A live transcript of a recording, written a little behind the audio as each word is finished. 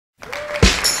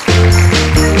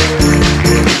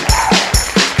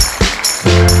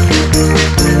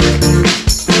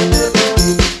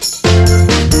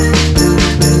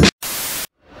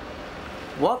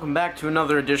back to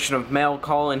another edition of Mail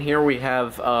Call, and here we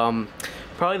have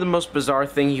probably the most bizarre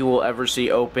thing you will ever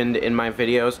see opened in my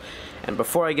videos. And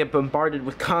before I get bombarded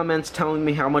with comments telling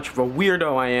me how much of a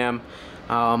weirdo I am,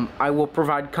 I will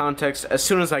provide context as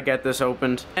soon as I get this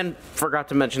opened. And forgot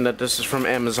to mention that this is from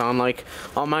Amazon like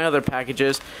all my other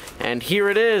packages. And here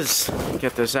it is.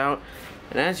 Get this out.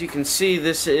 And as you can see,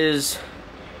 this is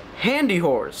Handy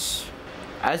Horse.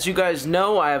 As you guys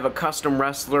know, I have a custom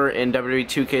wrestler in WWE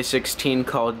 2K16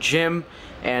 called Jim,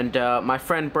 and my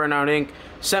friend Burnout Inc.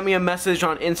 sent me a message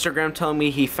on Instagram telling me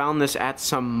he found this at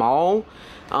some mall.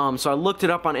 So I looked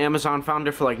it up on Amazon, found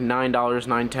it for like $9,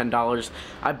 $10.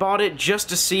 I bought it just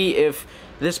to see if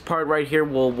this part right here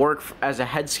will work as a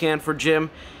head scan for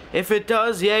Jim. If it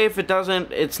does, yay. If it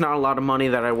doesn't, it's not a lot of money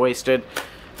that I wasted.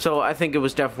 So I think it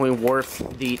was definitely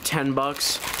worth the 10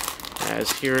 bucks,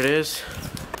 as here it is.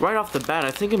 Right off the bat,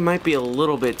 I think it might be a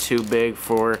little bit too big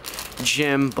for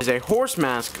Jim. It's a horse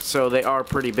mask, so they are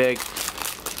pretty big.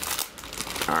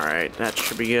 Alright, that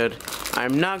should be good.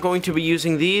 I'm not going to be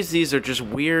using these. These are just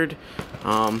weird.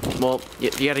 Well,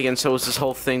 yet again, so is this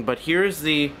whole thing. But here's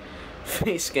the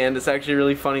face scan. It's actually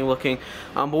really funny looking.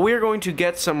 But we're going to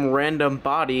get some random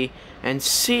body and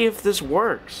see if this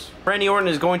works. Randy Orton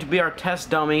is going to be our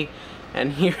test dummy.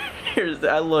 And here's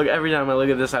I look, every time I look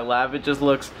at this, I laugh. It just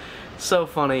looks so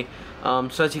funny.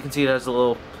 So as you can see, it has a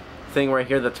little thing right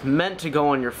here that's meant to go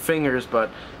on your fingers, but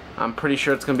I'm pretty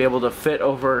sure it's gonna be able to fit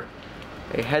over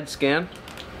a head scan.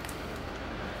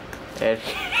 And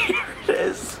here it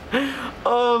is.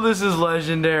 Oh, this is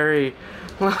legendary.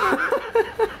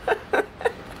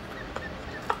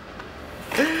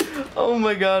 Oh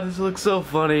my god, this looks so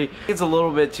funny. It's a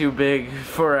little bit too big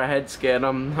for a head scan.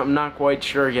 I'm not quite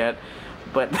sure yet,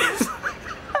 but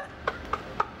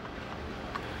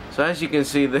so as you can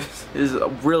see, this is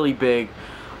really big.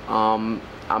 I'm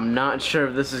not sure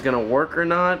if this is gonna work or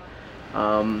not.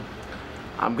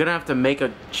 I'm gonna have to make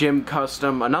a Jim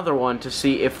custom, another one, to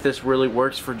see if this really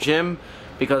works for Jim,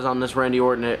 because on this Randy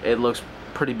Orton it looks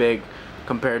pretty big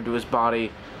compared to his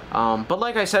body. But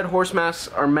like I said, horse masks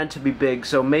are meant to be big,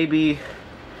 so maybe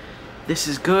this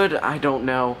is good. I don't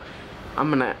know. I'm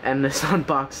gonna end this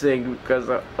unboxing because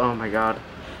oh my god.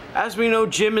 As we know,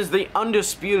 Jim is the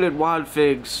undisputed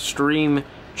Wodfigs stream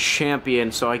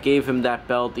champion, so I gave him that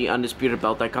belt, the undisputed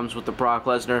belt that comes with the Brock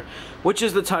Lesnar, which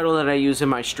is the title that I use in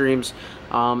my streams.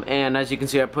 And as you can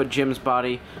see, I put Jim's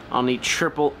body on the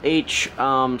Triple H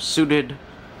suited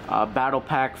battle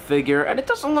pack figure, and it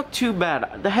doesn't look too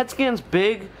bad. The head scan's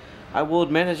big, I will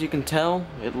admit, as you can tell.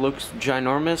 It looks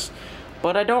ginormous,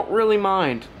 but I don't really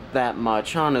mind that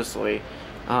much, honestly.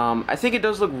 I think it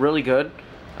does look really good.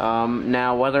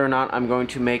 Now, whether or not I'm going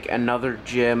to make another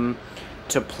Jim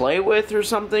to play with or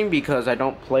something, because I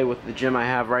don't play with the Jim I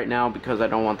have right now because I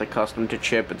don't want the custom to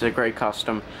chip. It's a great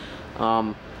custom.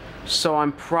 So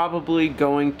I'm probably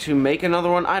going to make another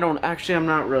one. I'm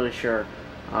not really sure.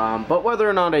 But whether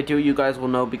or not I do, you guys will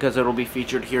know because it'll be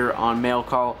featured here on Mail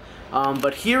Call.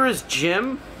 But here is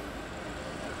Jim,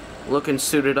 looking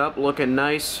suited up, looking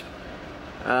nice.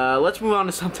 Let's move on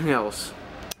to something else.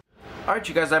 Alright,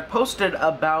 you guys, I posted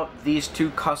about these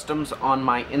two customs on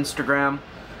my Instagram,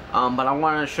 but I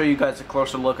want to show you guys a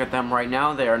closer look at them right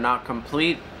now. They are not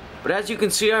complete, but as you can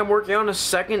see, I'm working on a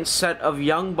second set of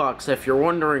Young Bucks. If you're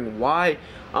wondering why,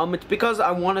 it's because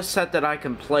I want a set that I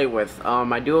can play with.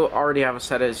 I do already have a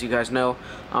set, as you guys know,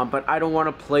 but I don't want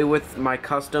to play with my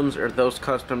customs, or those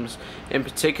customs in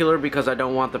particular, because I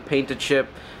don't want the paint to chip.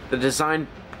 The design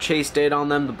Chase did on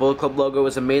them, the Bullet Club logo,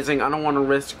 is amazing. I don't want to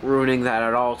risk ruining that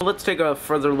at all. So let's take a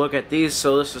further look at these.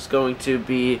 So this is going to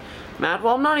be matte.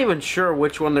 Well, I'm not even sure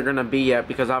which one they're going to be yet,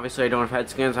 because obviously I don't have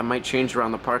head scans. I might change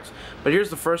around the parts. But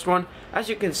here's the first one. As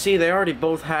you can see, they already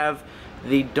both have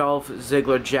the Dolph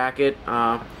Ziggler jacket,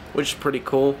 which is pretty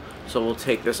cool. So we'll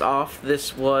take this off.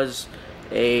 This was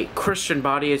a Christian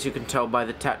body, as you can tell by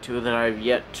the tattoo that I've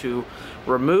yet to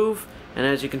remove. And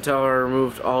as you can tell, I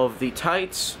removed all of the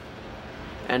tights.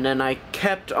 And then I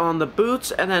kept on the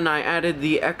boots, and then I added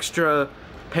the extra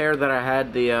pair that I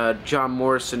had, the John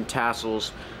Morrison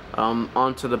tassels,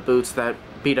 onto the boots that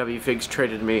BW Figs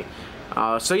traded me.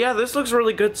 So yeah, this looks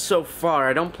really good so far.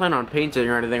 I don't plan on painting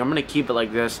or anything. I'm going to keep it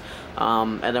like this,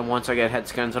 and then once I get head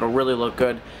scans, it'll really look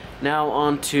good. Now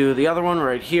on to the other one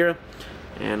right here,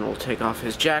 and we'll take off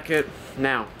his jacket.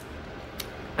 Now,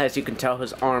 as you can tell,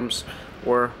 his arms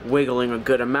were wiggling a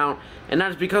good amount, and that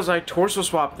is because I torso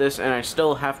swapped this and I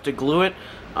still have to glue it.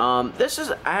 This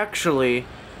is actually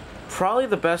probably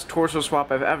the best torso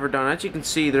swap I've ever done. As you can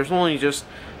see, there's only just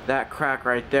that crack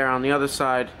right there. On the other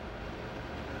side,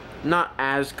 not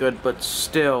as good, but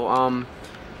still,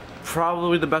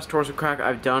 probably the best torso crack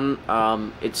I've done.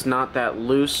 It's not that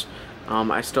loose.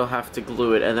 I still have to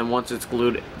glue it, and then once it's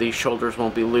glued, the shoulders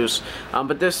won't be loose.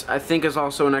 But this, I think, is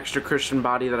also an extra Christian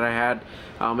body that I had.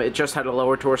 It just had a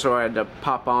lower torso. I had to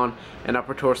pop on an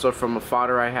upper torso from a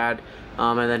fodder I had.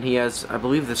 And then he has, I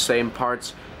believe, the same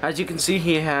parts. As you can see,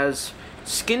 he has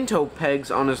skin toe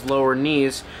pegs on his lower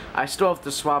knees. I still have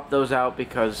to swap those out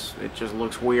because it just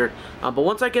looks weird. But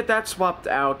once I get that swapped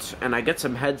out and I get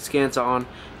some head scans on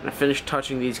and I finish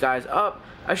touching these guys up,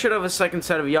 I should have a second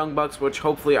set of Young Bucks, which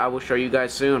hopefully I will show you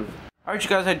guys soon. Alright, you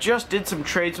guys, I just did some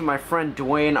trades with my friend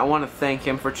Dwayne. I want to thank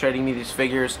him for trading me these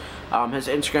figures. His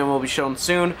Instagram will be shown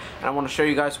soon, and I want to show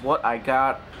you guys what I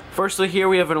got. Firstly, here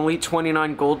we have an Elite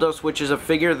 29 Gold Dust, which is a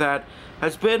figure that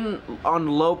has been on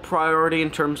low priority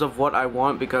in terms of what I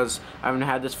want because I haven't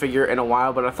had this figure in a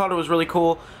while, but I thought it was really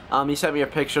cool. He sent me a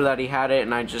picture that he had it,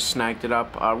 and I just snagged it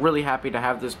up. Really happy to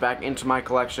have this back into my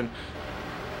collection.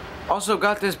 Also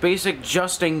got this basic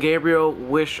Justin Gabriel.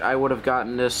 Wish I would have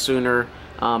gotten this sooner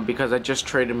because I just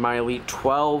traded my Elite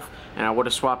 12 and I would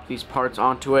have swapped these parts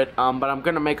onto it. But I'm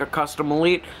going to make a custom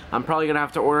Elite. I'm probably going to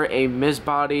have to order a Miz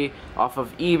body off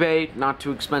of eBay, not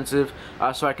too expensive,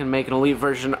 so I can make an Elite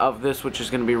version of this, which is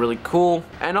going to be really cool.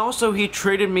 And also he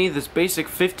traded me this basic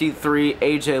 53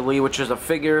 AJ Lee, which is a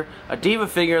figure, a Diva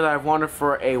figure that I've wanted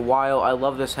for a while. I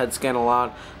love this head scan a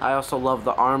lot. I also love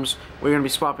the arms. We're going to be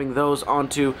swapping those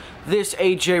onto this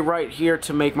AJ right here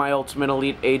to make my Ultimate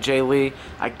Elite AJ Lee.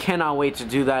 I cannot wait to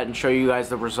do that and show you guys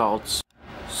the results.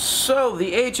 So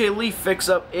the AJ Lee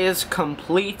fix-up is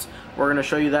complete. We're going to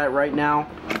show you that right now.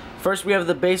 First we have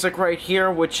the basic right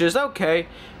here, which is okay.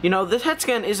 You know, this head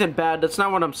scan isn't bad. That's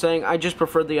not what I'm saying. I just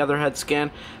prefer the other head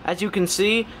scan. As you can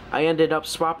see, I ended up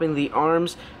swapping the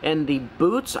arms and the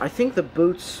boots. I think the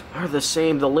boots are the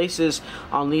same. The laces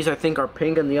on these I think are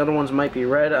pink and the other ones might be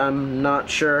red. I'm not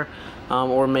sure.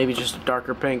 Or maybe just a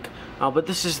darker pink. But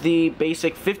this is the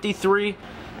basic 53.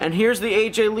 And here's the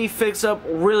AJ Lee fix-up.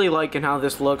 Really liking how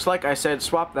this looks. Like I said,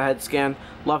 swap the head scan.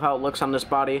 Love how it looks on this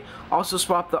body. Also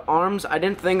swap the arms. I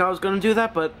didn't think I was going to do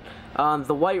that, but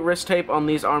the white wrist tape on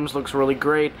these arms looks really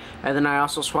great. And then I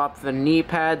also swapped the knee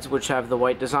pads, which have the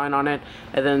white design on it.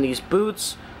 And then these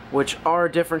boots, which are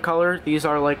a different color. These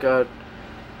are like a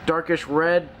darkish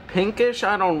red, pinkish.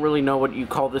 I don't really know what you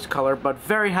call this color, but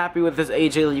very happy with this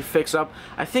AJ Lee fix-up.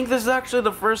 I think this is actually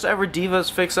the first ever Divas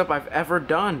fix-up I've ever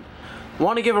done. I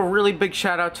want to give a really big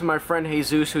shout out to my friend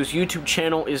Jesus, whose YouTube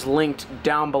channel is linked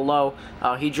down below.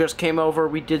 He just came over,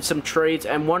 we did some trades,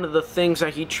 and one of the things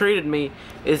that he traded me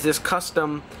is this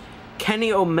custom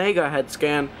Kenny Omega head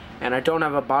scan, and I don't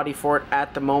have a body for it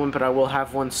at the moment, but I will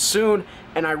have one soon,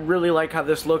 and I really like how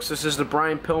this looks. This is the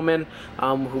Brian Pillman,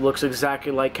 who looks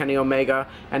exactly like Kenny Omega,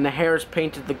 and the hair is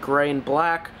painted the gray and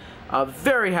black.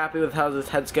 Very happy with how this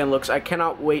head scan looks. I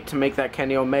cannot wait to make that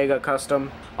Kenny Omega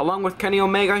custom. Along with Kenny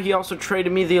Omega, he also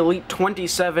traded me the Elite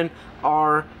 27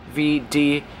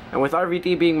 RVD. And with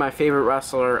RVD being my favorite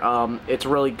wrestler, it's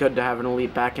really good to have an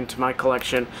Elite back into my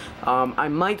collection. I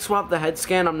might swap the head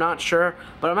scan, I'm not sure,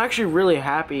 but I'm actually really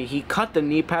happy. He cut the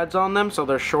knee pads on them so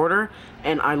they're shorter,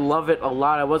 and I love it a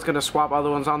lot. I was going to swap other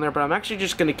ones on there, but I'm actually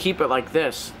just going to keep it like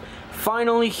this.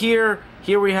 Finally here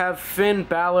we have Finn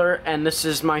Balor, and this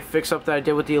is my fix-up that I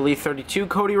did with the Elite 32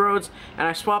 Cody Rhodes, and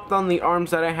I swapped on the arms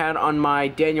that I had on my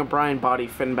Daniel Bryan body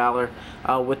Finn Balor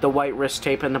with the white wrist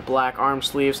tape and the black arm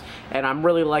sleeves, and I'm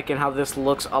really liking how this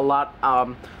looks a lot.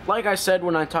 Like I said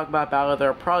when I talk about Balor, there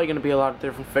are probably going to be a lot of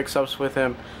different fix-ups with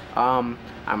him.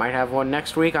 I might have one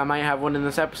next week, I might have one in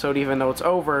this episode even though it's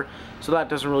over, so that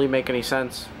doesn't really make any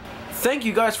sense. Thank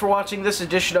you guys for watching this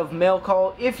edition of Mail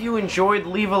Call. If you enjoyed,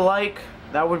 leave a like.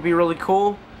 That would be really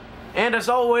cool. And as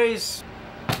always,